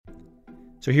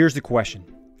So here's the question.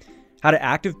 How do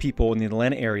active people in the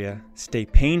Atlanta area stay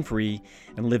pain-free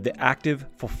and live the active,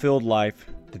 fulfilled life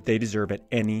that they deserve at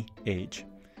any age?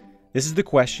 This is the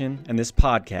question, and this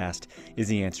podcast is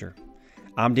the answer.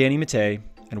 I'm Danny Mattei,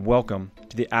 and welcome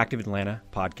to the Active Atlanta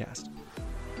podcast.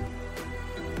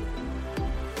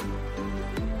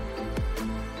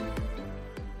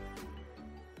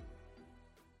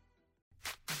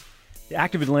 The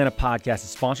Active Atlanta podcast is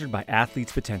sponsored by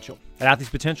Athletes Potential. At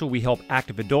Athletes Potential, we help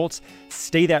active adults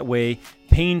stay that way,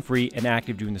 pain-free and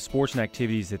active, doing the sports and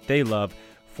activities that they love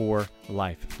for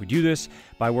life. We do this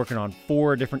by working on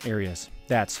 4 different areas.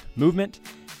 That's movement,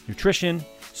 nutrition,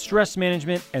 stress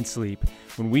management, and sleep.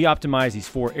 When we optimize these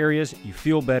 4 areas, you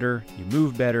feel better, you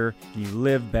move better, and you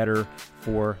live better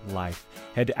for life.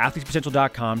 Head to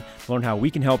athletespotential.com to learn how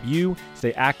we can help you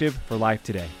stay active for life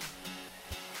today.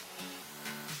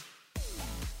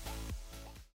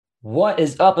 What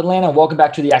is up, Atlanta? Welcome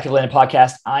back to the Active Atlanta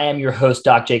podcast. I am your host,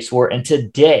 Doc Jake Swart, and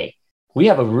today we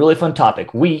have a really fun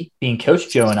topic. We, being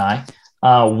Coach Joe and I,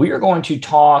 we are going to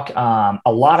talk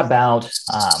a lot about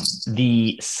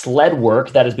the sled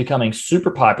work that is becoming super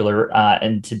popular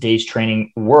in today's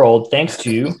training world, thanks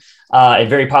to a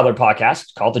very popular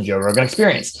podcast called The Joe Rogan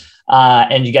Experience.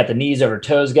 And you got the knees over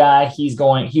toes guy. He was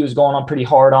going on pretty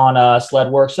hard on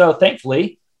sled work. So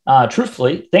thankfully,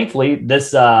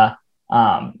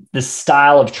 this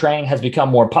style of training has become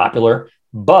more popular,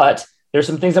 but there's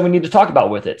some things that we need to talk about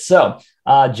with it. So,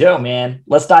 Joe, man,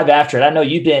 let's dive after it. I know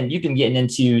you've been getting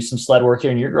into some sled work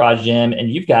here in your garage gym,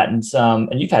 and you've had some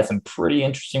pretty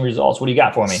interesting results. What do you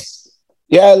got for me?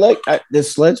 Yeah, the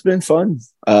sled's been fun.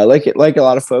 Like a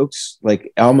lot of folks,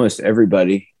 like almost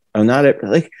everybody.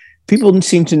 People didn't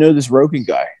seem to know this Rogan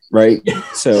guy, right?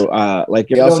 So,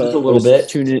 we also just a little bit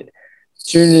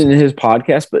tuned into his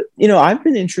podcast, but I've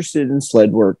been interested in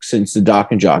sled work since the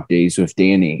Doc and Jock days with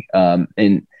Danny.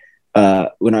 When I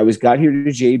got here to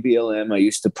JBLM, I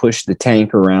used to push the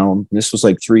tank around. This was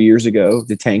like 3 years ago,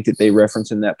 the tank that they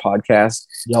reference in that podcast.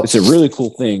 Yep. It's a really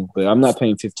cool thing, but I'm not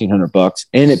paying $1,500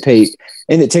 and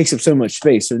it takes up so much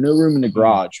space. So no room in the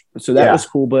garage. So that was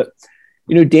cool. But,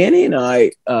 Danny and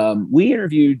I, we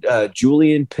interviewed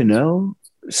Julian Pinot,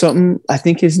 something I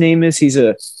think his name is. He's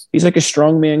like a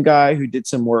strongman guy who did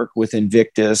some work with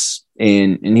Invictus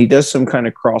and he does some kind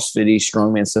of CrossFit-y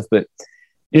strongman stuff. But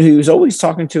he was always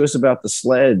talking to us about the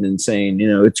sled and saying,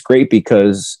 it's great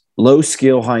because low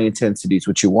skill, high intensity is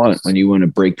what you want when you want to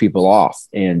break people off.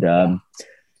 And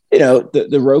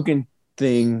the Rogan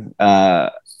thing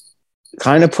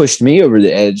kind of pushed me over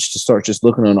the edge to start just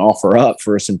looking on OfferUp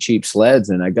for some cheap sleds.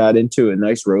 And I got into a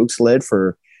nice Rogue sled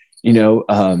for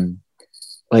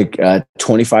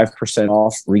 25%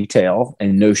 off retail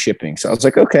and no shipping. So I was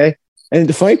like, okay. And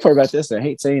the funny part about this, I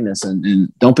hate saying this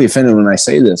and don't be offended when I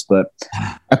say this, but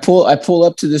I pull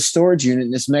up to this storage unit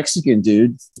and this Mexican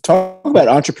dude, talk about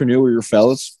entrepreneurial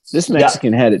fellas. This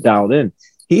Mexican had it dialed in.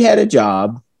 He had a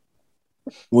job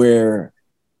where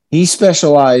he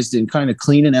specialized in kind of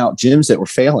cleaning out gyms that were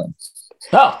failing.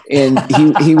 Oh. And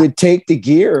he would take the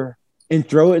gear and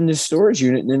throw it in this storage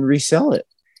unit and then resell it.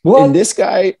 What? And this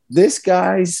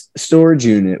guy's storage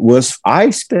unit I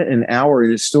spent an hour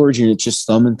in his storage unit just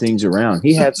thumbing things around.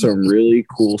 He had some really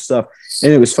cool stuff.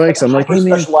 And it was funny because I'm like, hey,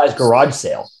 man, specialized garage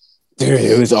sale. Dude,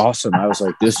 it was awesome. I was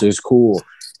like, this is cool.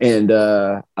 And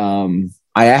I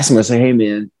asked him, I said, hey,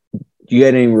 man, do you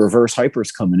got any reverse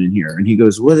hypers coming in here? And he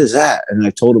goes, what is that? And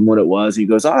I told him what it was. He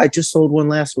goes, I just sold one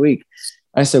last week.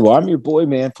 I said, well, I'm your boy,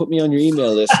 man. Put me on your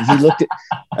email list. And he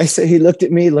looked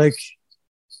at me like,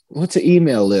 what's an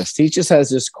email list? He just has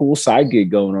this cool side gig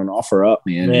going on OfferUp,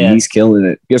 man. And he's killing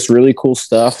it. Gets really cool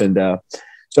stuff. And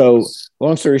so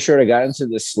long story short, I got into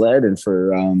this sled and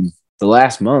for the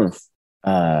last month,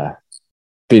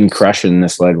 been crushing the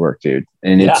sled work, dude.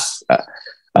 And it's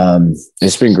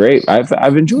been great.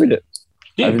 I've enjoyed it.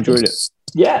 Dude, I've enjoyed it.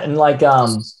 Yeah. And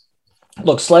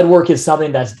look, sled work is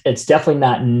something it's definitely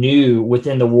not new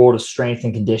within the world of strength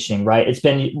and conditioning, right?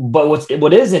 But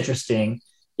what is interesting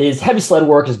is heavy sled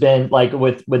work has been like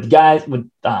with guys with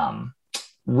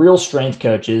real strength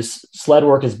coaches. Sled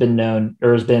work has been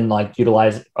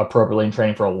utilized appropriately in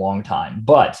training for a long time.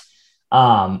 But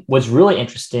what's really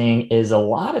interesting is a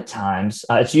lot of times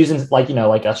it's used in like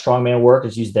a strongman work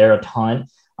is used there a ton.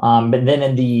 But then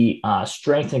in the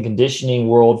strength and conditioning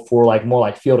world for more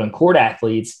like field and court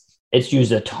athletes, it's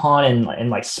used a ton in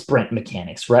like sprint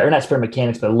mechanics, right? Or not sprint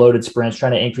mechanics, but loaded sprints,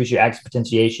 trying to increase your axis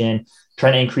potentiation,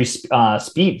 trying to increase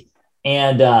speed.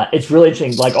 And it's really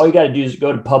interesting. Like all you got to do is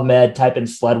go to PubMed, type in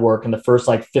sled work, and the first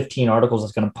 15 articles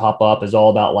that's going to pop up is all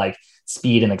about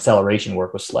speed and acceleration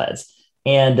work with sleds.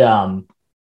 And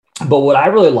but what I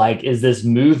really like is this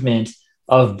movement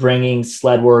of bringing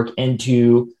sled work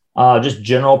into just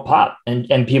general pop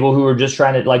and people who are just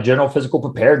trying to like general physical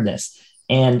preparedness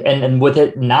and with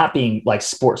it not being like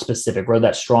sport specific, whether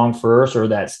that's strong first or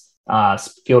that's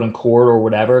field and court or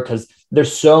whatever, because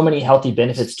there's so many healthy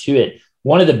benefits to it.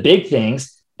 One of the big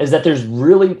things is that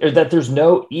there's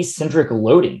no eccentric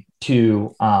loading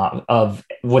to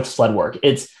with sled work.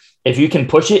 It's if you can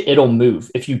push it, it'll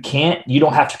move. If you can't, you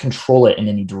don't have to control it in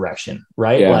any direction,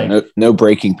 right? Yeah, like no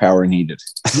braking power needed.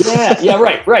 yeah,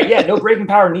 right. Yeah, no braking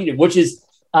power needed, which is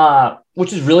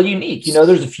really unique. You know,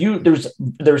 there's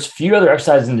few other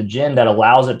exercises in the gym that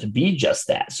allows it to be just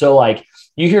that. So like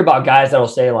you hear about guys that'll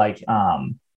say like,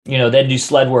 they do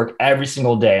sled work every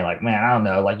single day. Like, man, I don't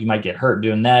know, like you might get hurt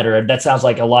doing that, or that sounds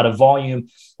like a lot of volume.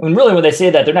 I mean, really, when they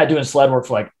say that, they're not doing sled work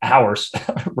for like hours,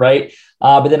 right?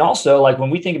 But then also, like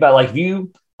when we think about like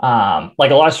you,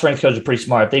 like a lot of strength coaches are pretty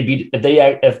smart. If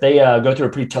they go through a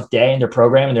pretty tough day in their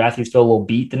program and their athletes feel a little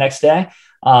beat the next day,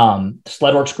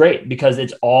 sled work's great because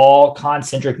it's all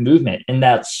concentric movement, and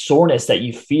that soreness that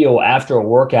you feel after a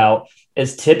workout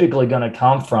is typically going to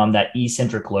come from that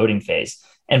eccentric loading phase.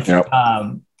 And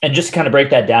and just to kind of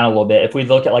break that down a little bit, if we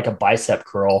look at like a bicep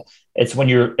curl, it's when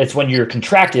you're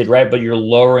contracted, right? But you're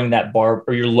lowering that bar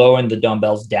or you're lowering the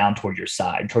dumbbells down toward your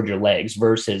side, toward your legs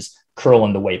versus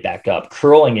curling the weight back up.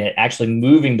 Curling it, actually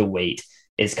moving the weight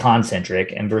is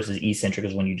concentric, and versus eccentric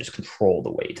is when you just control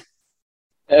the weight.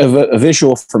 A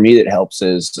visual for me that helps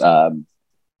is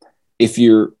if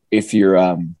you're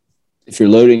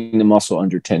loading the muscle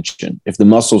under tension, if the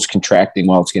muscle's contracting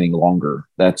while it's getting longer,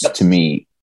 that's to me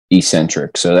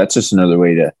eccentric. So that's just another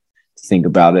way to think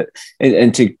about it.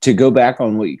 And to go back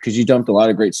on because you dumped a lot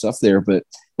of great stuff there, but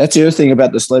that's the other thing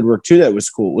about the sled work too that was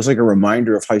cool. It was like a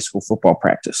reminder of high school football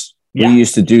practice. Yeah. We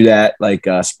used to do that like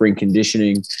spring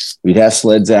conditioning. We'd have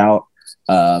sleds out.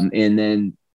 And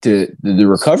then to the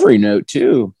recovery note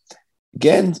too,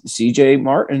 again, CJ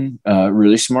Martin,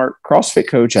 really smart CrossFit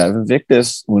coach out of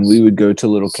Invictus, when we would go to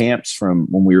little camps from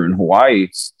when we were in Hawaii,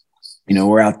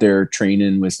 we're out there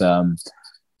training with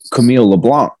Camille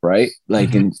LeBlanc, right?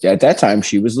 Like, and at that time,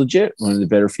 she was legit one of the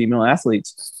better female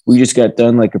athletes. We just got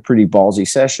done like a pretty ballsy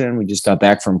session. We just got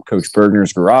back from Coach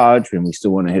Bergner's garage, and we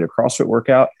still want to hit a CrossFit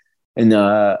workout. And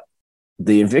the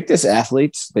Invictus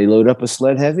athletes, they load up a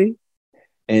sled heavy,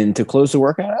 and to close the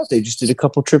workout out, they just did a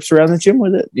couple trips around the gym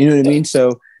with it. You know what I mean?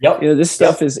 So, this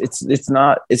stuff is it's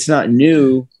not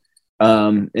new,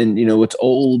 and what's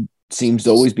old seems to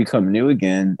always become new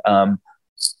again.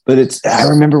 But I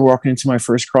remember walking into my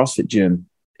first CrossFit gym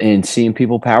and seeing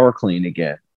people power clean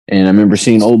again. And I remember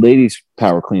seeing old ladies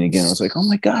power clean again. I was like, oh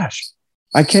my gosh,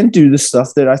 I can do the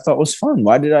stuff that I thought was fun.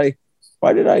 Why did I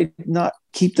not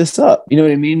keep this up? You know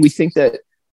what I mean? We think that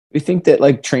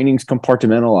like training's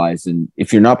compartmentalized, and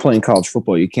if you're not playing college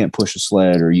football, you can't push a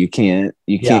sled, or you can't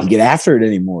get after it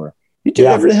anymore. You do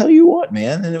whatever the hell you want,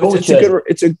 man. And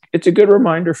it's a good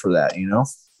reminder for that,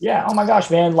 Yeah. Oh my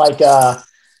gosh, man. Like,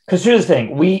 because here's the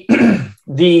thing,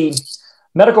 the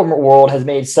medical world has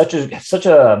made such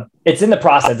a, it's in the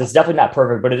process. It's definitely not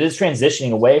perfect, but it is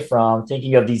transitioning away from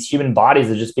thinking of these human bodies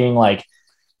as just being like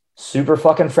super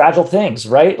fucking fragile things,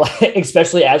 right? Like,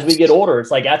 especially as we get older,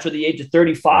 it's like after the age of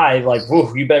 35, like,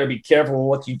 whoa, you better be careful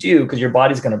with what you do because your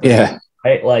body's going to break.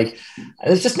 Right? Like,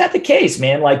 it's just not the case,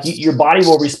 man. Like, your body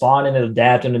will respond and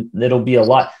adapt, and it'll be a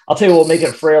lot. I'll tell you what will make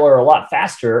it frailer a lot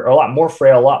faster, or a lot more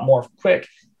frail, a lot more quick,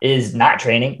 is not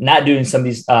training, not doing some of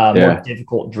these more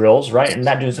difficult drills, right? And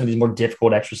not doing some of these more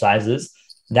difficult exercises.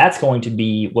 That's going to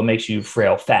be what makes you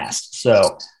frail fast.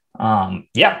 So,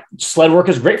 sled work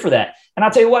is great for that. And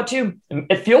I'll tell you what, too,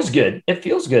 it feels good. It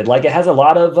feels good. Like, it has a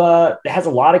lot of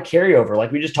carryover.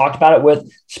 Like we just talked about it with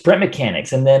sprint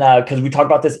mechanics. And then because we talked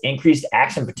about this increased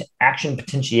action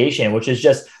potentiation, which is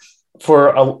just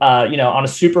for, on a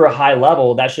super high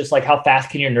level, that's just like how fast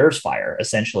can your nerves fire,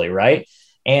 essentially, right?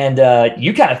 And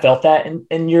you kind of felt that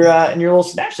in your little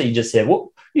snatch that you just hit.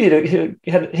 Well, you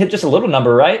hit just a little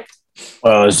number, right?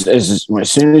 Well, as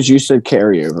soon as you said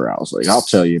carryover, I was like, I'll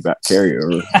tell you about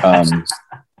carryover.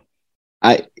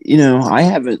 I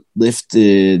haven't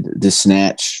lifted the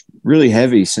snatch really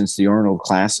heavy since the Arnold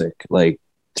Classic, like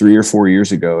 3 or 4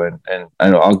 years ago. And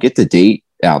I'll get the date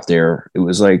out there. It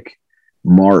was like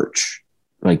March,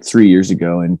 like 3 years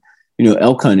ago. And,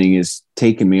 elk hunting has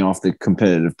taken me off the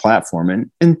competitive platform.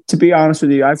 And to be honest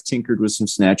with you, I've tinkered with some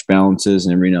snatch balances,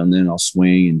 and every now and then I'll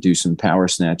swing and do some power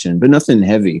snatching, but nothing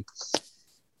heavy.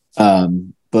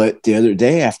 But the other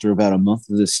day, after about a month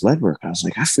of this sled work, I was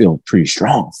like, I feel pretty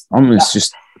strong. I'm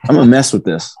gonna mess with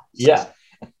this. Yeah.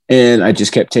 And I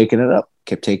just kept taking it up,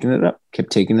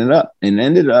 and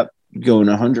ended up going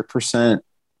 100%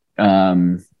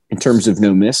 in terms of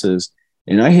no misses.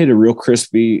 and I hit a real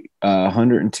crispy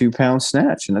 102-pound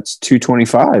snatch, and that's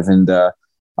 225. And I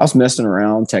was messing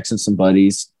around, texting some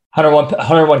buddies.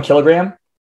 101 kilogram.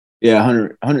 Yeah,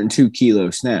 102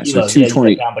 kilo snatch. Kilos, So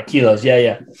 220 pound, but kilos.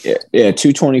 Yeah.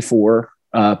 224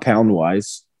 pound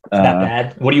wise. Not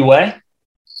bad. What do you weigh?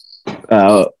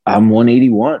 I'm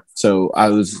 181. So I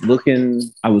was looking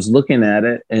at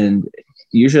it, and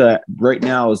usually right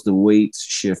now as the weights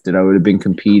shifted, I would have been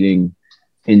competing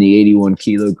in the 81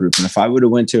 kilo group. And if I would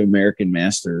have went to American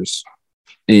Masters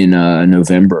in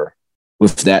November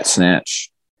with that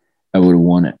snatch, I would have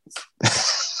won it.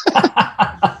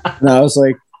 And I was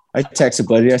like, I texted a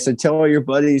buddy. I said, tell all your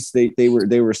buddies they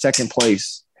were second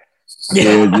place.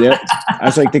 Yeah. I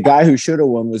was like, the guy who should have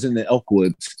won was in the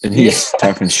Elkwoods, and he's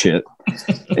talking shit.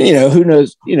 Who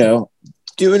knows?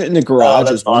 Doing it in the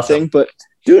garage is one thing, but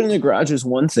doing it in the garage is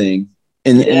one thing.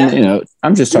 And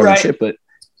I'm just talking shit,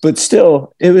 but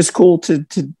still, it was cool to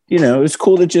it was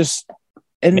cool to just.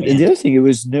 And the other thing, it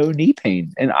was no knee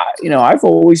pain, and I've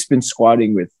always been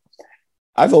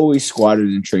I've always squatted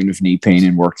and trained with knee pain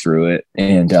and worked through it.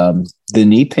 And the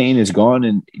knee pain is gone.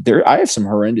 And I have some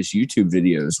horrendous YouTube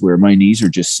videos where my knees are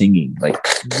just singing. Like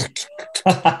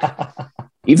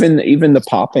even the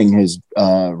popping has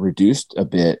reduced a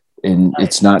bit, and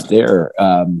it's not there.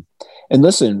 And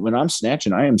listen, when I'm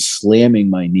snatching, I am slamming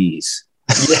my knees.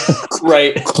 Yeah,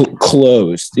 right.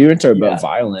 Closed. You're talking about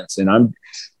violence, and I'm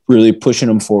really pushing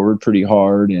them forward pretty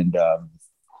hard. And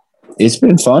it's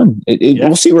been fun.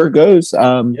 We'll see where it goes.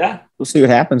 We'll see what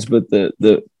happens. But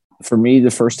for me, the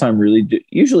first time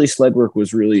usually sled work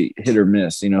was really hit or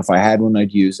miss. If I had one,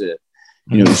 I'd use it.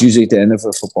 It was usually at the end of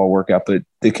a football workout. But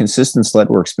the consistent sled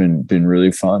work's been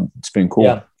really fun. It's been cool.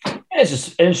 Yeah, it's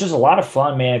just a lot of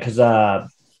fun, man. Because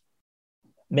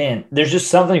there's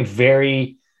just something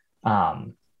very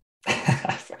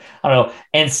I don't know,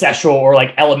 ancestral or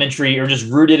like elementary or just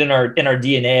rooted in our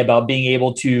DNA about being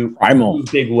able to move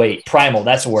big weight. Primal.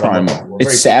 That's the word. Primal.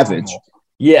 It's savage. Primal.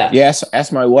 Yeah. Yes.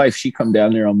 Ask my wife. She come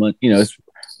down there on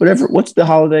whatever. What's the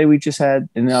holiday we just had?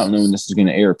 And I don't know when this is going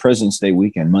to air. President's Day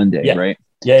weekend, Monday, right?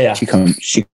 Yeah. She come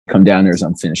down there as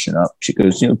I'm finishing up. She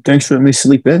goes, thanks for letting me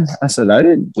sleep in. I said, I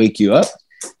didn't wake you up.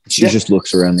 She just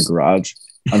looks around the garage.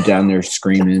 I'm down there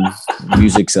screaming.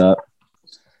 Music's up.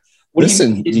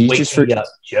 Listen, you just forget,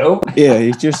 Joe. Yeah,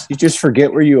 you just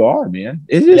forget where you are, man.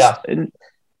 It is, and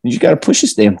you got to push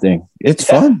this damn thing. It's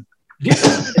fun.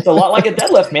 It's a lot like a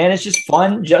deadlift, man. It's just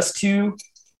fun just to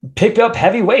pick up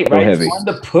heavy weight, right? It's fun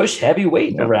to push heavy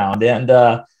weight around,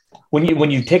 and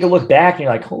when you take a look back and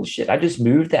you're like, "Oh shit, I just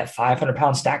moved that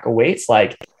 500-pound stack of weights."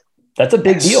 Like that's a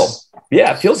big deal.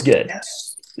 Yeah, it feels good.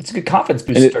 Yes. It's a good confidence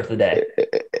boost to start the day.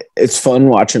 It's fun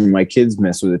watching my kids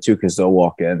mess with it too, because they'll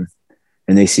walk in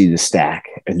and they see the stack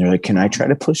and they're like, can I try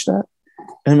to push that?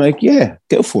 And I'm like, yeah,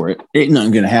 go for it. Ain't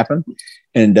nothing going to happen.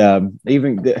 And and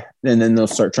then they'll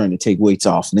start trying to take weights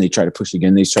off, and they try to push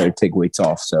again. They try to take weights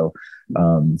off. So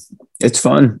it's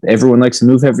fun. Everyone likes to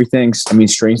move heavy things. I mean,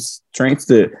 strength's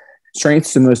the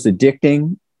most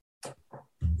addicting,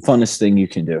 funnest thing you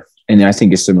can do. And I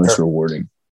think it's the most rewarding.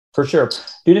 For sure.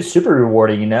 Dude, it's super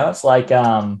rewarding. It's like,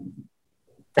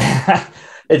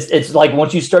 it's like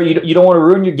once you start, you don't want to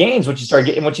ruin your gains once you start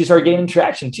gaining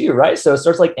traction too, right? So it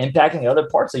starts like impacting other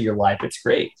parts of your life. It's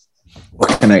great.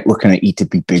 What can I eat to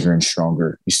be bigger and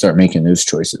stronger? You start making those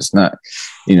choices. Not,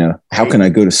 how can I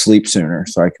go to sleep sooner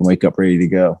so I can wake up ready to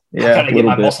go? Yeah, how can I get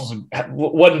my muscles?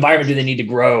 What environment do they need to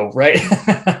grow? Right.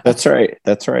 That's right.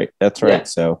 Yeah.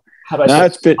 So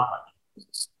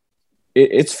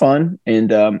it's fun,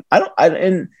 and I've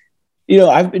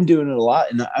been doing it a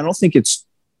lot, and I don't think it's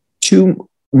too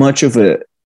much of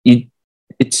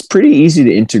it's pretty easy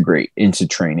to integrate into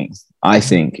training. I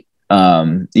think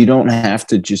you don't have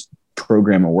to just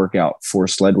program a workout for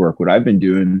sled work. What I've been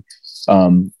doing,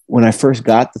 when I first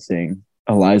got the thing,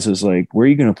 Eliza's like, where are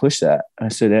you going to push that? I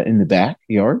said, in the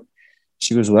backyard.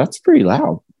 She goes, well, that's pretty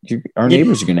loud. Our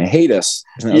neighbors are going to hate us.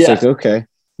 And I was like, okay.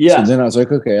 Yeah. So then I was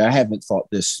like, okay, I haven't thought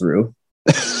this through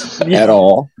at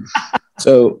all.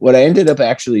 So what I ended up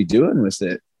actually doing with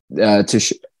it,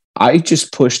 I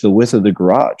just push the width of the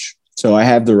garage. So I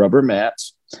have the rubber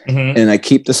mats, and I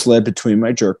keep the sled between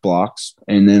my jerk blocks,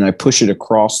 and then I push it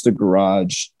across the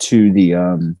garage to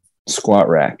the squat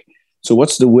rack. So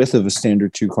what's the width of a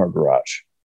standard 2-car garage?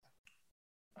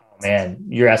 Oh man,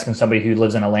 you're asking somebody who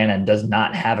lives in Atlanta and does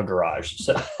not have a garage.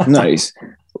 So nice.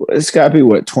 It's got to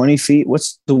be 20 feet.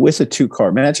 What's the width of 2-car?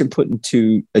 Imagine putting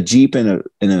a Jeep in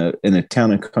a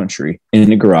town and country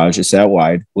in a garage. It's that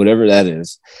wide, whatever that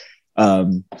is. But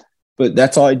but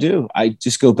that's all I do. I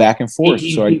just go back and forth.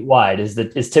 18 feet wide is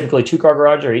typically 2-car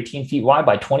garage or 18 feet wide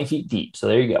by 20 feet deep. So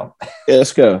there you go. Yeah,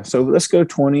 let's go. So let's go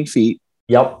 20 feet.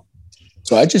 Yep.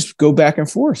 So I just go back and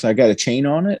forth. I got a chain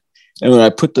on it. And when I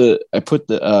push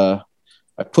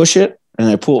it and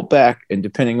I pull it back, and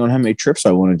depending on how many trips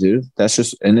I want to do, that's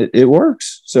just, and it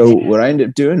works. So what I end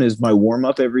up doing is my warm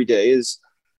up every day is,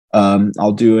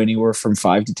 I'll do anywhere from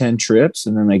 5 to 10 trips.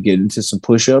 And then I get into some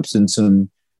push-ups and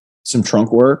some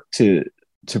trunk work to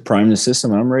prime the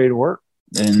system. I'm ready to work.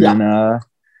 And then,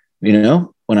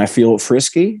 when I feel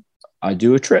frisky, I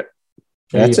do a trip.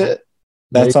 That's it.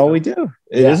 That's all we do.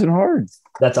 It isn't hard.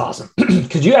 That's awesome.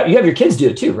 Because you have your kids do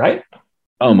it too, right?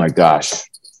 Oh my gosh.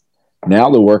 Now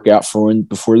the workout for when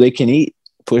before they can eat,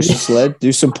 push the sled,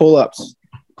 do some pull-ups,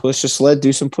 push the sled,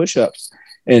 do some push-ups.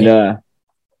 And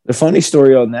the funny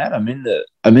story on that, I'm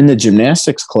in the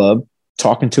gymnastics club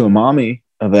talking to a mommy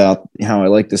about how I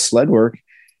like the sled work.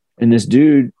 And this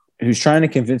dude who's trying to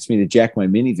convince me to jack my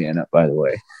minivan up, by the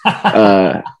way,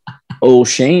 old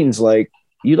Shane's like,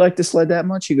 "You like the sled that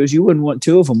much?" He goes, "You wouldn't want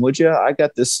 2 of them, would you? I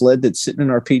got this sled that's sitting in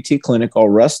our PT clinic all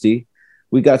rusty.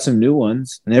 We got some new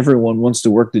ones, and everyone wants to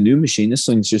work the new machine. This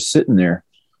thing's just sitting there.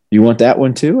 You want that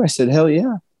one too?" I said, "Hell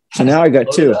yeah." So now I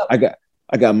got 2. I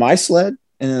got my sled,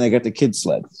 and then I got the kids'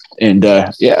 sled. And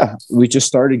we just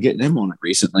started getting them on it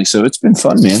recently. So it's been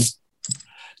fun, man.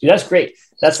 Dude, that's great.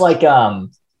 That's like, I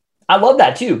love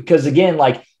that too. Because again,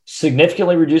 like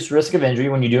significantly reduced risk of injury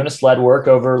when you're doing a sled work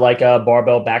over like a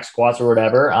barbell back squats or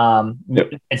whatever.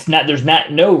 There's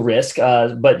no risk,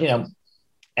 but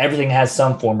everything has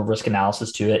some form of risk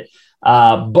analysis to it.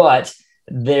 But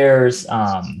there's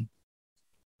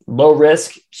low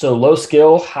risk, so low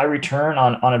skill, high return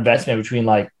on investment between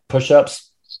like push-ups,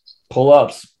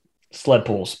 pull-ups, sled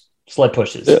pulls, sled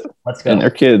pushes. Yeah. Let's go. And they're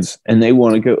kids, and they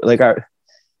want to go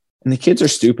and the kids are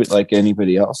stupid like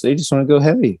anybody else. They just want to go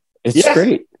heavy. It's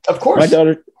great. Of course.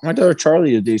 My daughter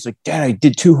Charlie today is like, "Dad, I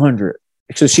did 200."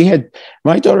 So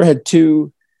my daughter had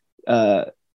two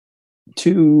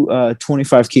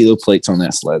 25 kilo plates on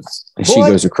that sled. And she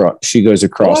goes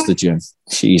across the gym.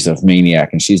 She's a maniac,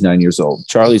 and she's 9 years old.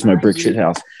 Charlie's my brick shit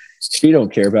house. She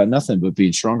don't care about nothing but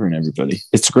being stronger than everybody.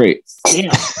 It's great.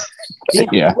 Yeah.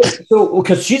 So,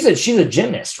 because she's a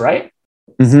gymnast, right?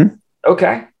 Mm-hmm.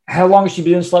 Okay. How long has she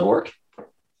been doing sled work?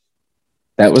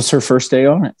 That was her first day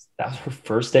on it. That was her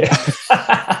first day.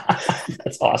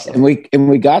 That's awesome. And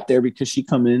we got there because she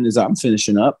come in as I'm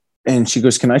finishing up, and she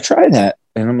goes, "Can I try that?"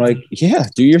 And I'm like, "Yeah,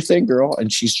 do your thing, girl."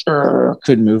 And she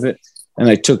couldn't move it. And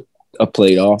I took a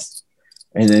plate off,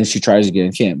 and then she tries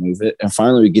again, can't move it. And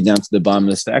finally we get down to the bottom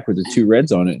of the stack with the 2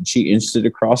 reds on it, and she inched it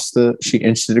across the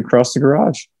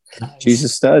garage. Nice. She's a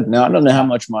stud. Now I don't know how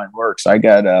much mine works. I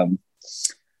got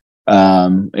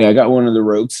I got one of the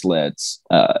road sleds.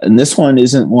 And this one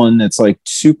isn't one that's like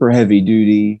super heavy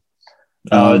duty.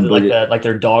 Is it like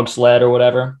their dog sled or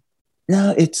whatever?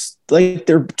 No, it's like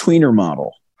their tweener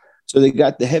model. So they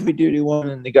got the heavy duty one,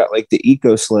 and they got like the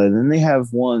eco sled, and then they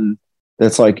have one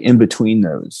that's like in between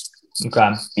those.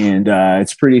 Okay. And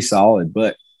it's pretty solid.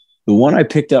 But the one I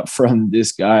picked up from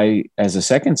this guy as a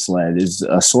second sled is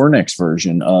a Sornex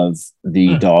version of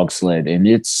the dog sled, and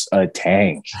it's a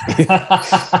tank.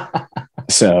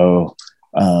 So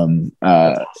it's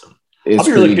I'll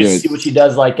be really curious to see what she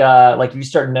does. Like if you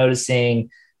start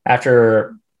noticing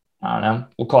after, I don't know,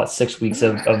 we'll call it 6 weeks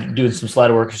of doing some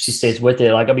sled work, if she stays with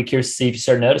it, like I'll be curious to see if you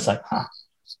start noticing like,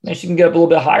 maybe she can get up a little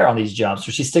bit higher on these jumps,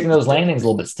 or she's sticking those landings a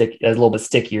little bit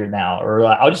stickier now. Or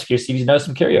I'll just curious to see if you notice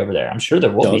some carryover there. I'm sure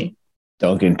there will be.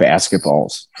 Dunking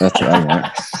basketballs. That's what I want.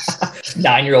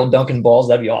 9-year-old dunking balls.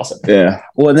 That'd be awesome. Yeah.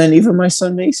 Well, and then even my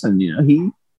son Mason,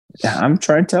 I'm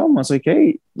trying to tell him, I was like,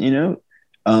 "Hey,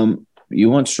 you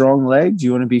want strong legs?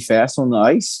 You want to be fast on the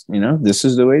ice? This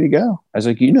is the way to go." I was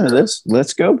like, this,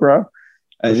 let's go, bro.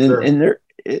 And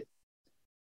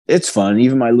it's fun.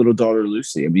 Even my little daughter,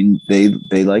 Lucy, I mean,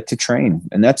 they like to train,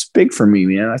 and that's big for me,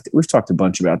 man. We've talked a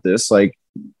bunch about this. Like,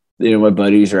 my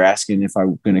buddies are asking if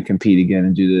I'm going to compete again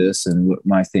and do this. And what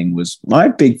my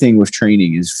big thing with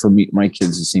training is for me, my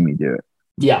kids to see me do it.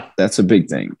 Yeah. That's a big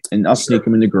thing. And I'll sneak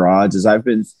them in the garage as I've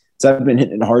been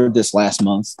hitting it hard this last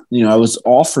month. I was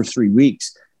off for 3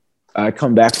 weeks. I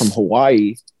come back from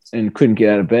Hawaii and couldn't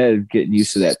get out of bed. Getting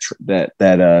used to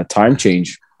that time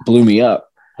change blew me up.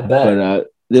 I bet. But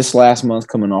this last month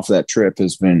coming off that trip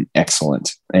has been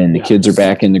excellent. And the kids are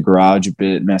back in the garage a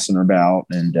bit, messing about,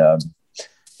 and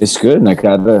it's good. And I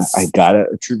gotta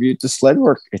attribute the sled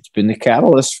work. It's been the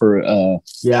catalyst for a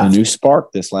new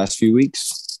spark this last few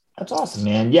weeks. That's awesome,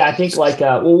 man. Yeah, I think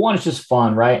one, it's just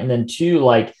fun, right? And then 2,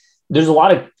 like there's a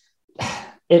lot of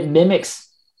it mimics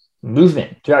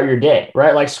movement throughout your day,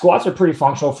 right? Like squats are pretty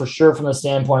functional for sure from the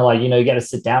standpoint of like, you got to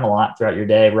sit down a lot throughout your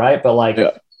day, right? But like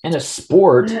in a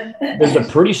sport, there's a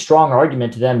pretty strong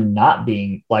argument to them not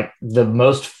being like the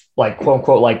most like quote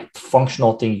unquote like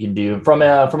functional thing you can do from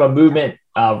a movement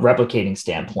replicating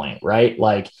standpoint, right?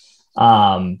 Like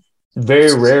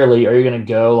very rarely are you going to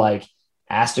go like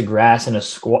ass to grass in a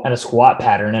squat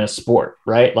pattern in a sport,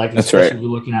 right? Like that's especially right. if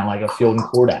you're looking at like a field and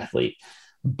court athlete,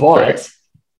 but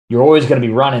you're always going to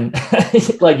be running.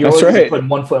 Like you're always going to put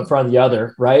one foot in front of the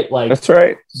other, right? Like that's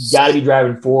right. You got to be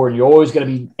driving forward. And you're always going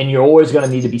to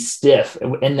need to be stiff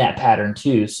in that pattern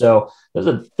too. So there's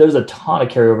a ton of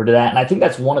carryover to that. And I think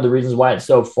that's one of the reasons why it's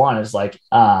so fun is like,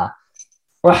 fun's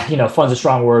a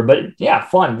strong word, but yeah,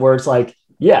 fun where it's like,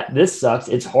 yeah, this sucks.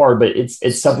 It's hard, but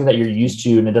it's something that you're used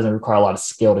to and it doesn't require a lot of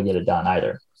skill to get it done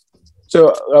either.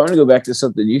 So I want to go back to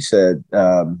something you said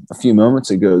a few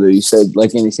moments ago that you said,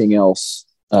 like anything else,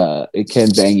 it can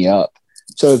bang you up.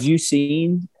 So have you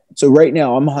seen, so right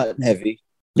now I'm hot and heavy.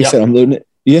 You said I'm loading it.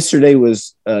 Yesterday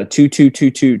was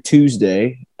 2222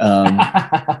 Tuesday.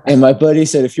 And my buddy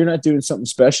said, if you're not doing something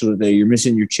special today, you're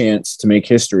missing your chance to make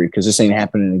history because this ain't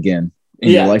happening again in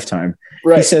your lifetime.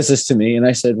 Right. He says this to me. And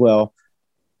I said, well,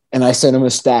 and I sent him a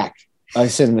stack. I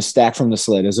sent him a stack from the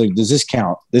sled. I was like, does this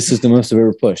count? This is the most I've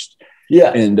ever pushed.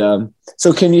 Yeah. And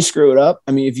so can you screw it up?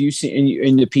 I mean, have you seen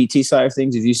in the PT side of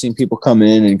things, have you seen people come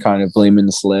in and kind of blaming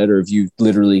the sled, or have you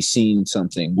literally seen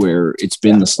something where it's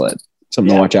been the sled,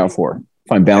 something to watch out for?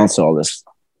 Find balance to all this.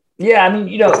 Yeah. I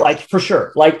mean, like for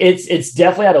sure, like it's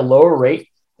definitely at a lower rate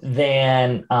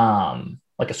than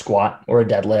like a squat or a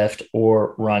deadlift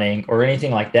or running or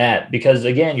anything like that, because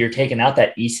again, you're taking out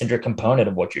that eccentric component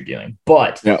of what you're doing.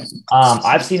 But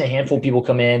I've seen a handful of people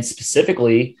come in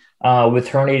specifically with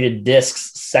herniated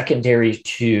discs secondary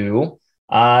to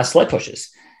sled pushes.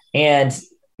 And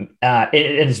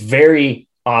it's very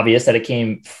obvious that it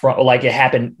came from, like it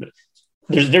happened.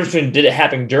 There's a difference between did it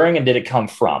happen during and did it come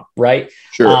from, right?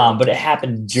 Sure. But it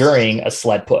happened during a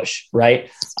sled push, right?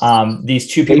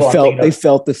 These two people they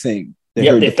felt the thing.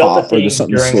 They felt the thing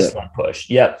during a sled push.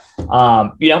 Yep.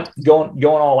 Going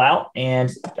all out,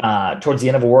 and towards the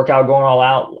end of a workout, going all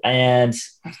out, and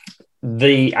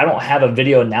I don't have a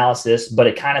video analysis, but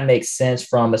it kind of makes sense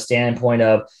from a standpoint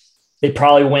of they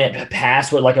probably went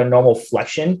past what like a normal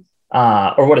flexion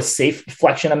or what a safe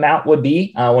flexion amount would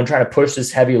be when trying to push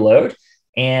this heavy load,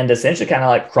 and essentially kind of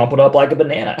like crumpled up like a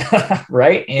banana,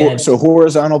 right? And so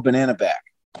horizontal banana back.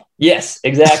 Yes,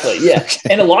 exactly. Yeah.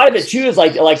 And a lot of it too is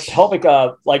like pelvic,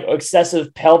 like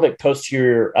excessive pelvic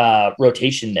posterior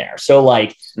rotation there. So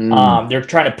like they're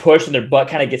trying to push and their butt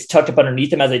kind of gets tucked up underneath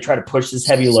them as they try to push this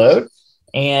heavy load.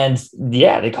 And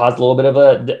they caused a little bit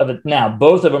of a, now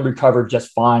both of them recovered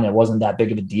just fine. It wasn't that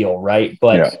big of a deal. Right.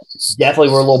 But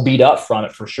definitely we're a little beat up from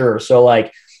it for sure. So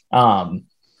like,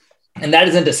 and that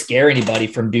isn't to scare anybody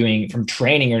from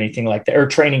training or anything like that, or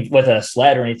training with a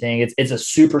sled or anything. It's a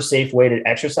super safe way to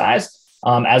exercise,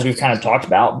 as we've kind of talked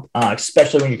about,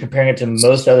 especially when you're comparing it to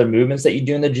most other movements that you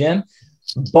do in the gym.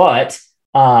 But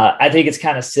I think it's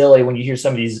kind of silly when you hear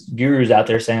some of these gurus out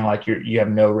there saying like you have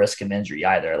no risk of injury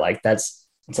either. Like it's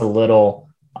a little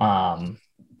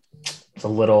bit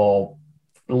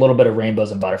of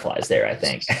rainbows and butterflies there, I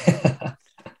think.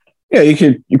 Yeah,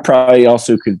 you probably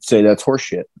also could say that's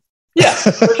horseshit. Yeah,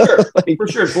 for sure. For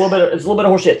sure. It's a little bit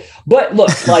of horseshit. But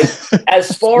look, like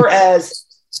as far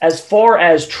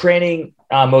as training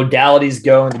modalities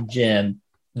go in the gym,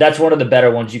 that's one of the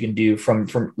better ones you can do from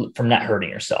not hurting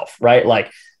yourself, right?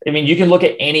 Like, I mean, you can look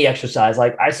at any exercise.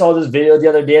 Like I saw this video the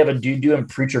other day of a dude doing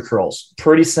preacher curls.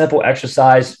 Pretty simple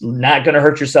exercise, not going to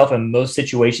hurt yourself in most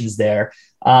situations there.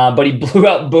 But he blew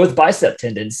out both bicep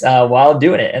tendons while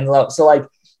doing it. And so like,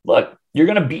 look, you're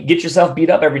going to get yourself beat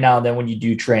up every now and then when you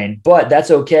do train, but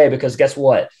that's okay because guess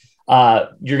what?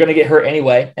 You're going to get hurt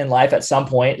anyway in life at some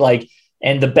point. Like,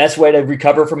 and the best way to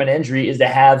recover from an injury is to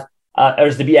have, or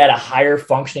is to be at a higher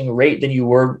functioning rate than you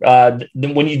were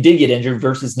than when you did get injured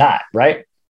versus not. Right.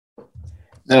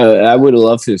 I would have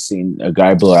loved to have seen a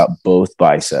guy blow out both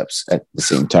biceps at the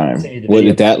same time. What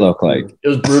did that look like? It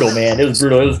was brutal, man. It was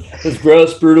brutal. It was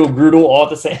gross, brutal, all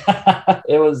at the same.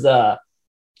 It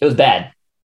was bad.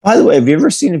 By the way, have you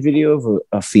ever seen a video of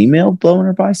a female blowing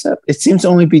her bicep? It seems to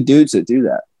only be dudes that do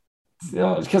that.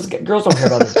 Because girls don't care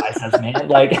about their biceps, man.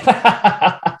 Like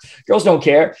girls don't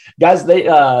care. Guys,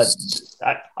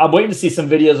 I'm waiting to see some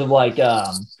videos of like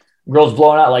girls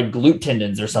blowing out like glute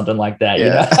tendons or something like that. Yeah.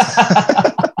 You know?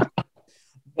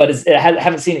 But I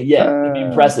haven't seen it yet. It'd be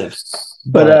impressive.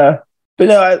 But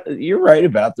no, you're right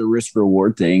about the risk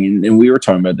reward thing, and we were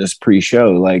talking about this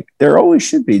pre-show. Like there always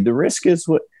should be. The risk is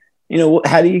what.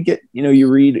 how do you get, you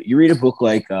read a book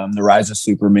like The Rise of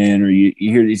Superman, or you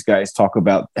hear these guys talk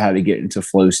about how to get into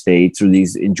flow states or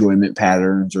these enjoyment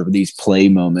patterns or these play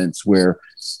moments where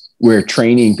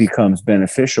training becomes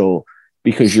beneficial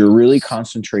because you're really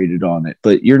concentrated on it,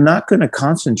 but you're not going to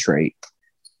concentrate.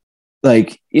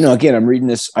 Like, again, I'm reading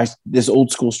this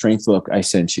old school strength book I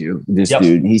sent you,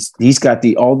 dude, he's got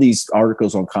all these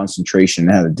articles on concentration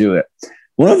and how to do it.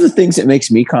 One of the things that makes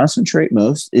me concentrate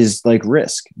most is like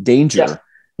risk, danger.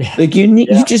 Yeah. Like you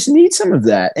just need some of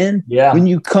that. And when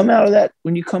you come out of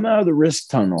the risk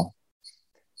tunnel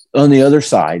on the other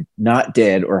side, not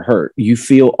dead or hurt, you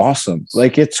feel awesome.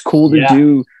 Like it's cool to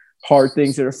do hard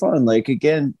things that are fun. Like,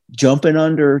 again, jumping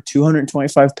under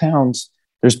 225 pounds,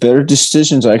 there's better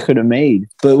decisions I could have made.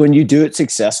 But when you do it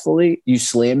successfully, you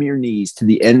slam your knees to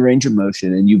the end range of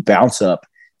motion and you bounce up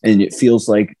and it feels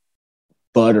like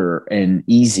butter and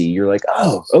easy. You're like,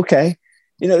 oh, okay.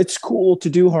 It's cool to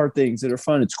do hard things that are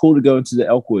fun. It's cool to go into the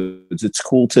elk woods. It's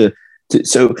cool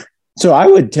so I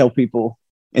would tell people,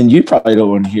 and you probably don't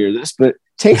want to hear this, but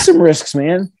take some risks,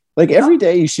 man. Like every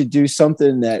day you should do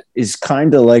something that is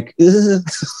kind of like, I'm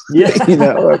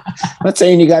not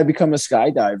saying you got to become a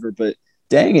skydiver, but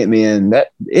dang it, man,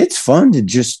 that it's fun to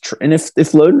just, and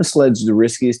if loading a sled's the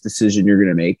riskiest decision you're going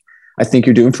to make, I think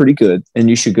you're doing pretty good and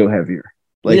you should go heavier.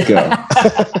 Go.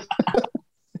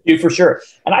 Dude, for sure.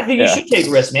 And I think you should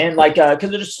take risks, man. Like, cause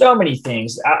there's so many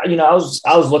things, I was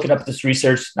looking up this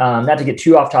research, not to get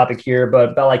too off topic here, but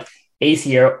about like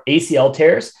ACL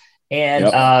tears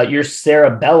and your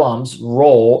cerebellum's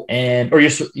role or your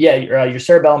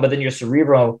cerebellum, but then your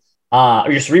cerebrum,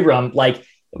 like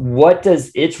what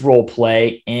does its role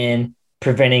play in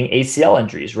preventing ACL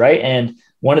injuries, right? And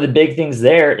one of the big things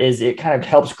there is it kind of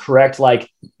helps correct like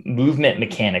movement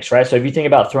mechanics, right? So if you think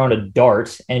about throwing a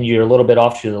dart and you're a little bit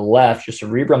off to the left, your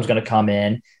cerebrum's going to come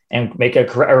in and make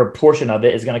or a portion of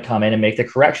it is going to come in and make the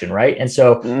correction, right? And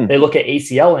so they look at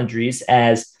ACL injuries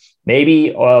as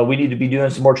maybe we need to be doing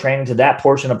some more training to that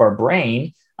portion of our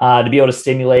brain to be able to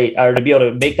stimulate or to be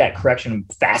able to make that correction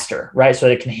faster, right? So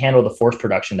that it can handle the force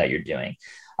production that you're doing.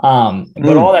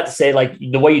 But all that to say, like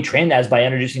the way you train that is by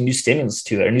introducing new stimulus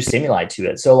to it or new stimuli to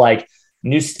it. So like a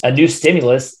new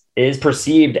stimulus is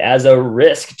perceived as a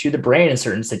risk to the brain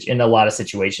in a lot of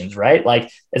situations, right? Like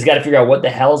it's got to figure out what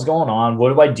the hell is going on.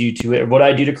 What do I do to it? Or what do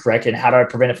I do to correct it? And how do I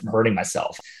prevent it from hurting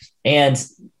myself? And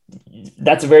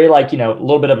that's a very a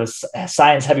little bit of a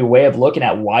science heavy way of looking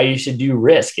at why you should do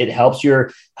risk. It helps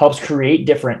create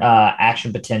different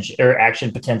action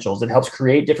potentials. It helps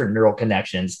create different neural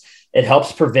connections. It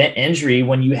helps prevent injury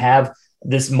when you have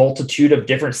this multitude of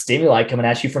different stimuli coming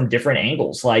at you from different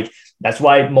angles. Like that's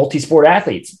why multi-sport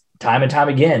athletes, time and time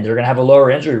again, they're going to have a lower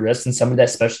injury risk than somebody that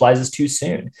specializes too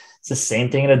soon. It's the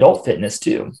same thing in adult fitness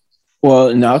too.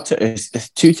 Well, now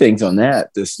two things on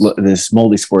that. This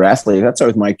multi-sport athlete, that's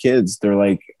with my kids. They're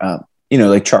like,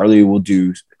 like Charlie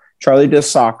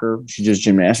does soccer. She does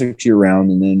gymnastics year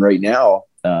round. And then right now,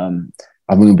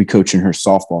 I'm going to be coaching her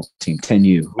softball team,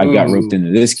 10U. I got roped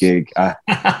into this gig.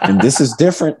 And this is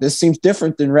different. This seems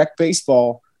different than rec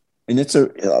baseball. And let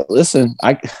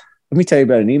me tell you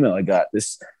about an email I got.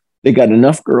 They got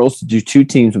enough girls to do two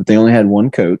teams, but they only had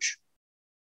one coach.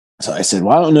 So I said,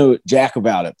 well, I don't know jack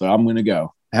about it, but I'm going to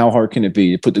go. How hard can it be?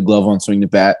 You put the glove on, swing the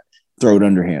bat, throw it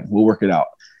underhand. We'll work it out.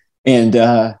 And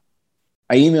I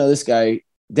emailed this guy,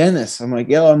 Dennis. I'm like,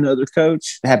 yo, I'm the other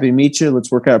coach. Happy to meet you.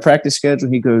 Let's work out a practice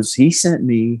schedule. He sent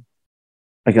me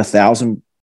like a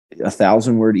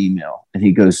 1,000-word email. And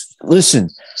he goes,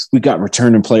 listen, we got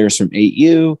returning players from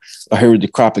 8U. I heard the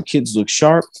crop of kids look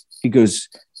sharp. He goes,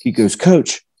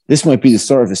 coach, this might be the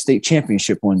start of a state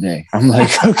championship one day. I'm like,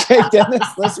 okay, Dennis,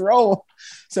 let's roll.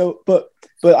 So, but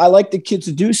I like the kids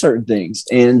to do certain things.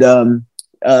 And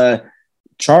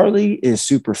Charlie is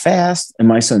super fast. And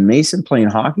my son Mason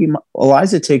playing hockey.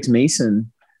 Eliza takes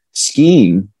Mason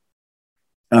skiing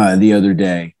the other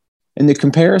day. And the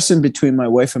comparison between my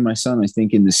wife and my son, I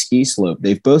think, in the ski slope,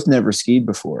 they've both never skied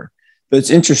before. But it's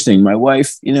interesting. My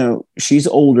wife, she's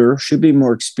older, should be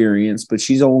more experienced, but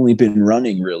she's only been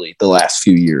running really the last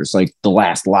few years, like the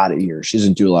last lot of years. She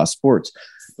doesn't do a lot of sports.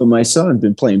 But my son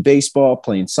been playing baseball,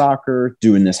 playing soccer,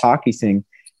 doing this hockey thing.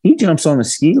 He jumps on a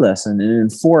ski lesson, and in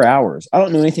 4 hours, I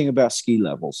don't know anything about ski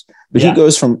levels, but he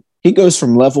goes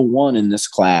from level 1 in this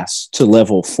class to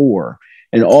level 4.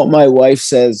 And all my wife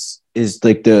says is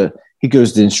like the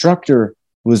instructor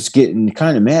was getting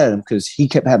kind of mad at him because he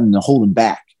kept having to hold him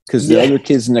back because the other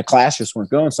kids in the class just weren't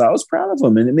going. So I was proud of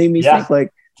him. And it made me think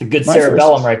like, it's a good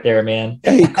cerebellum right there, man.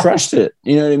 Yeah, he crushed it.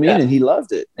 You know what I mean? And he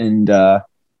loved it. And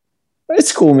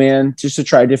it's cool, man, just to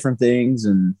try different things.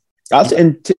 And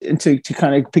And to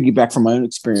kind of piggyback from my own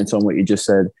experience on what you just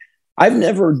said, I've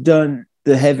never done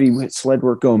the heavy sled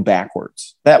work going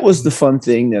backwards. That was the fun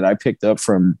thing that I picked up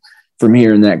from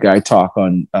hearing that guy talk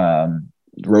on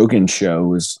Rogan's show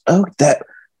was, that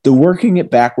the working it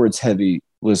backwards heavy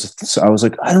was, so I was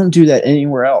like, I don't do that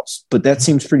anywhere else, but that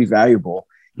seems pretty valuable,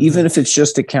 even if it's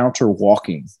just to counter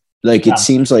walking. Like, it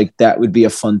seems like that would be a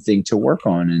fun thing to work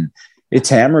on. And it's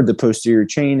hammered the posterior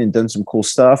chain and done some cool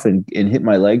stuff and hit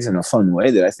my legs in a fun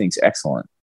way that I think is excellent.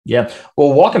 Yeah.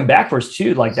 Well, walking backwards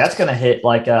too, like that's going to hit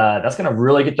that's going to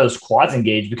really get those quads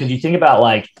engaged, because you think about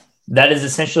like that is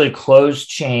essentially closed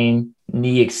chain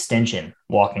knee extension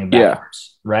walking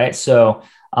backwards. Right. So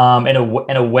in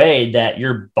a way that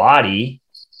your body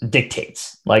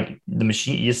dictates, like the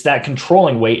machine, it's that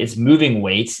controlling weight, it's moving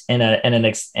weights it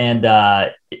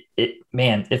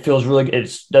feels really good.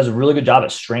 It does a really good job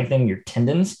at strengthening your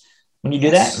tendons when you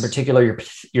do that, in particular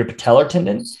your patellar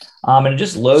tendon. And it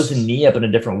just loads the knee up in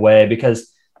a different way,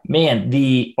 because man,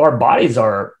 our bodies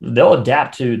they'll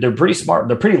adapt to, they're pretty smart.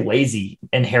 They're pretty lazy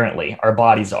inherently. Our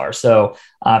bodies are. So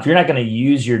if you're not going to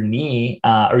use your knee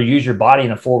or use your body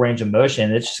in a full range of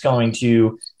motion, it's just going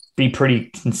to be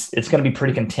pretty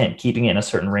content keeping it in a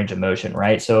certain range of motion.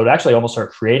 Right. So it actually almost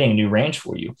start creating a new range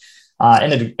for you.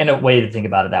 In a way to think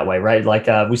about it that way, right? Like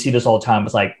we see this all the time.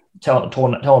 It's like tell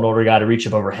an older guy to reach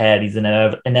up overhead. He's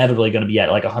inevitably going to be at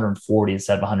like 140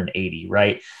 instead of 180,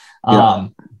 right? Yeah.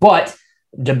 But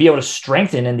to be able to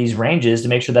strengthen in these ranges to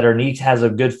make sure that our knee has a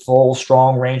good, full,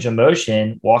 strong range of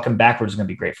motion, walking backwards is going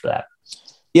to be great for that.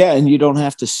 Yeah, and you don't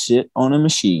have to sit on a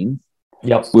machine.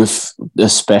 Yep. With a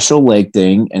special leg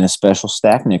thing and a special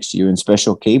stack next to you and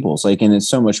special cables, and it's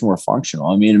so much more functional.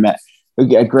 I mean,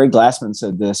 Greg Glassman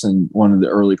said this in one of the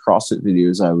early CrossFit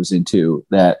videos I was into,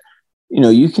 that,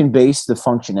 you can base the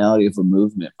functionality of a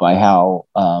movement by how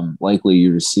likely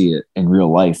you're to see it in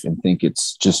real life and think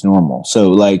it's just normal.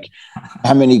 So like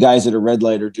how many guys at a red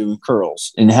light are doing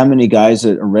curls, and how many guys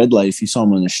at a red light, if you saw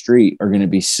them on the street, are going to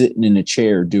be sitting in a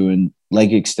chair doing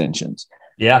leg extensions.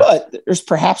 Yeah. But there's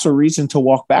perhaps a reason to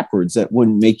walk backwards that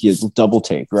wouldn't make you double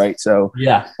take. Right. So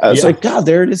it's like, God,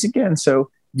 there it is again. So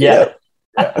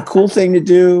a cool thing to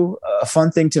do, a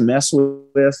fun thing to mess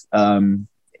with,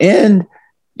 and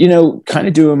kind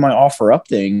of doing my offer up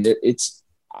thing.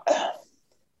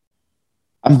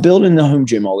 I'm building the home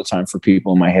gym all the time for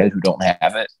people in my head who don't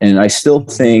have it, and I still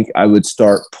think I would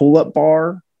start pull-up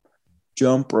bar,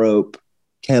 jump rope,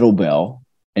 kettlebell,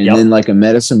 and then like a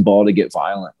medicine ball to get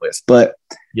violent with. But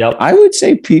I would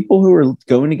say people who are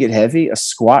going to get heavy, a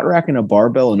squat rack and a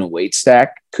barbell and a weight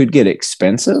stack could get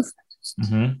expensive.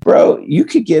 Mm-hmm. Bro, you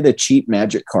could get a cheap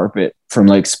magic carpet from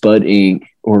like Spud Inc.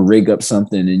 or rig up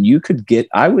something, and you could get,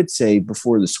 I would say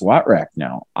before the squat rack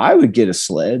now, I would get a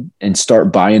sled and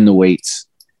start buying the weights.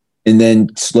 And then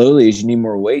slowly, as you need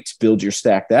more weights, build your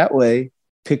stack that way,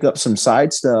 pick up some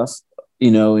side stuff,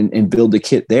 and build the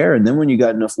kit there. And then when you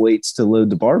got enough weights to load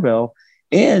the barbell,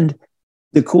 and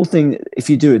the cool thing, if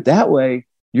you do it that way,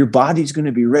 your body's going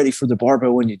to be ready for the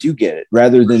barbell when you do get it,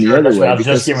 rather than the other That's way. What I was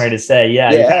just getting ready to say.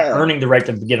 Yeah, you're kind of earning the right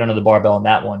to get under the barbell in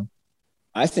that one.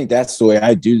 I think that's the way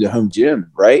I do the home gym,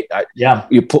 right?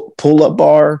 You pull up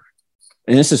bar,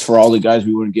 and this is for all the guys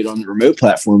we want to get on the remote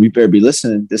platform. You better be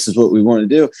listening. This is what we want to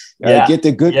do. Get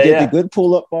the good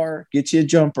pull up bar, get you a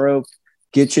jump rope,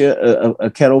 get you a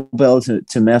kettlebell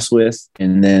to mess with,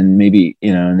 and then maybe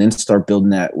and then start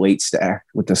building that weight stack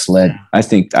with the sled. I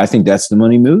think that's the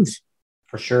money move.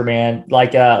 For sure, man.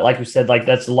 Like we said, like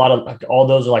that's a lot of all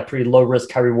those are like pretty low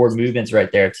risk, high reward movements right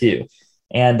there too.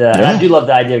 And I do love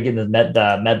the idea of getting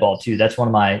the med ball too. That's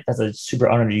a super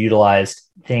underutilized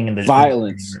thing in the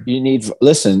violence.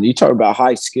 You talk about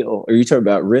high skill, or you talk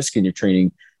about risk in your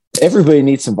training. Everybody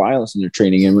needs some violence in their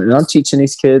training. And when I'm teaching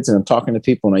these kids and I'm talking to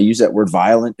people and I use that word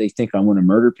violent, they think I want to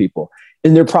murder people.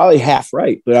 And they're probably half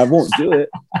right, but I won't do it.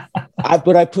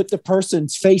 But I put the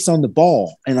person's face on the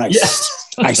ball and I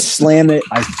slam it,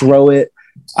 I throw it,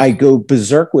 I go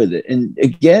berserk with it. And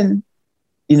again,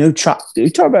 you talk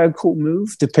about a cool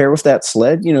move to pair with that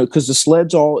sled, because the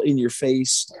sled's all in your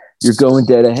face. You're going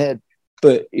dead ahead.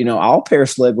 But, I'll pair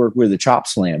sled work with a chop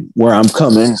slam where I'm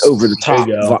coming over the top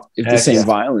with the same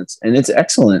violence. And it's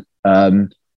excellent. So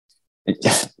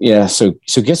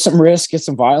get some risk, get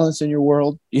some violence in your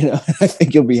world. I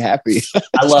think you'll be happy.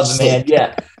 I love it, man.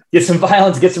 Yeah. Get some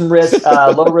violence, get some risk,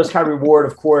 low risk, high reward,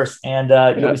 of course. And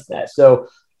you'll be set. So,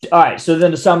 all right. So then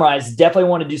to summarize,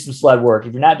 definitely want to do some sled work.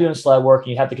 If you're not doing sled work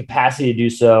and you have the capacity to do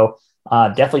so,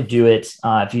 definitely do it.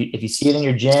 If you see it in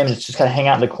your gym and it's just kind of hang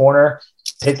out in the corner,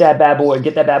 pick that bad boy,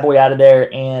 get that bad boy out of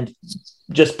there and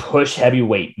just push heavy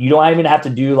weight. You don't even have to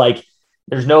do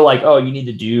there's no you need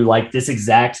to do this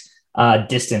exact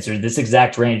distance or this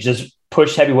exact range. Just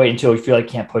push heavy weight until you feel like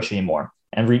you can't push anymore,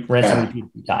 and rinse and repeat a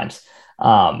few times.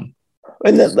 And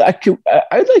I'd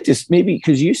like to maybe,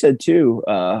 because you said too,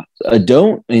 a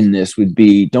don't in this would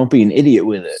be don't be an idiot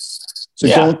with it. So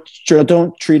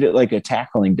don't treat it like a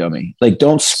tackling dummy. Like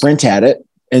don't sprint at it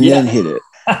and then hit it.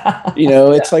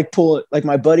 It's like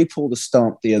my buddy pulled a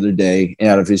stump the other day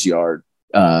out of his yard.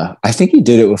 I think he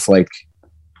did it with like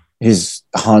his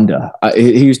Honda.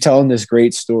 He was telling this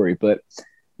great story, but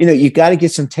you got to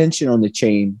get some tension on the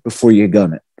chain before you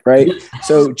gun it, right?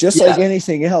 So just like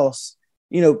anything else,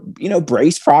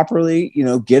 brace properly,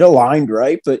 get aligned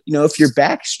right. But if your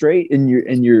back's straight and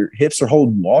your hips are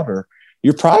holding water,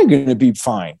 you're probably going to be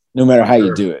fine no matter how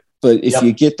you do it. But if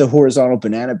you get the horizontal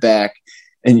banana back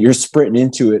and you're sprinting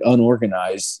into it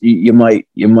unorganized, you might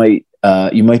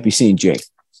be seeing Jake.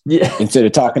 Yeah. Instead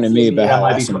of talking to me about how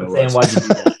awesome it was. Why'd you do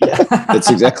that? Yeah. That's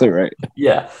exactly right.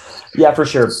 Yeah, for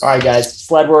sure. All right, guys.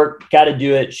 Sled work, got to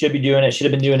do it. Should be doing it. Should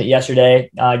have been doing it yesterday.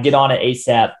 Get on it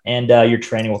ASAP, and your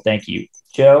training will thank you.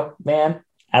 Joe, man,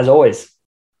 as always,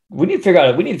 we need to figure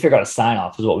out a sign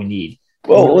off is what we need.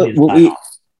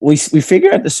 We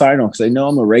figured out the sign off because I know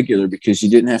I'm a regular because you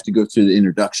didn't have to go through the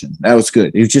introduction. That was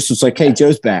good. It was like, hey,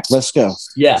 Joe's back. Let's go.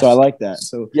 Yeah. So I like that.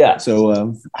 So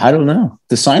I don't know.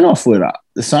 The sign off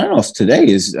today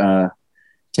is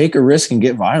take a risk and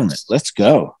get violent. Let's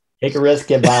go. Take a risk,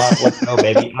 get violent. Let's go,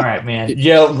 baby. All right, man.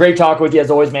 Joe, great talking with you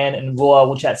as always, man. And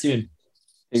we'll chat soon.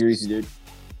 Take it easy, dude.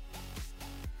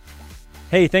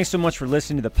 Hey, thanks so much for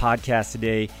listening to the podcast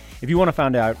today. If you want to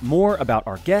find out more about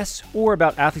our guests or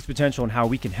about Athletes Potential and how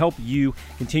we can help you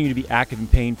continue to be active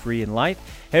and pain-free in life,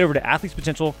 head over to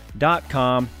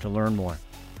athletespotential.com to learn more.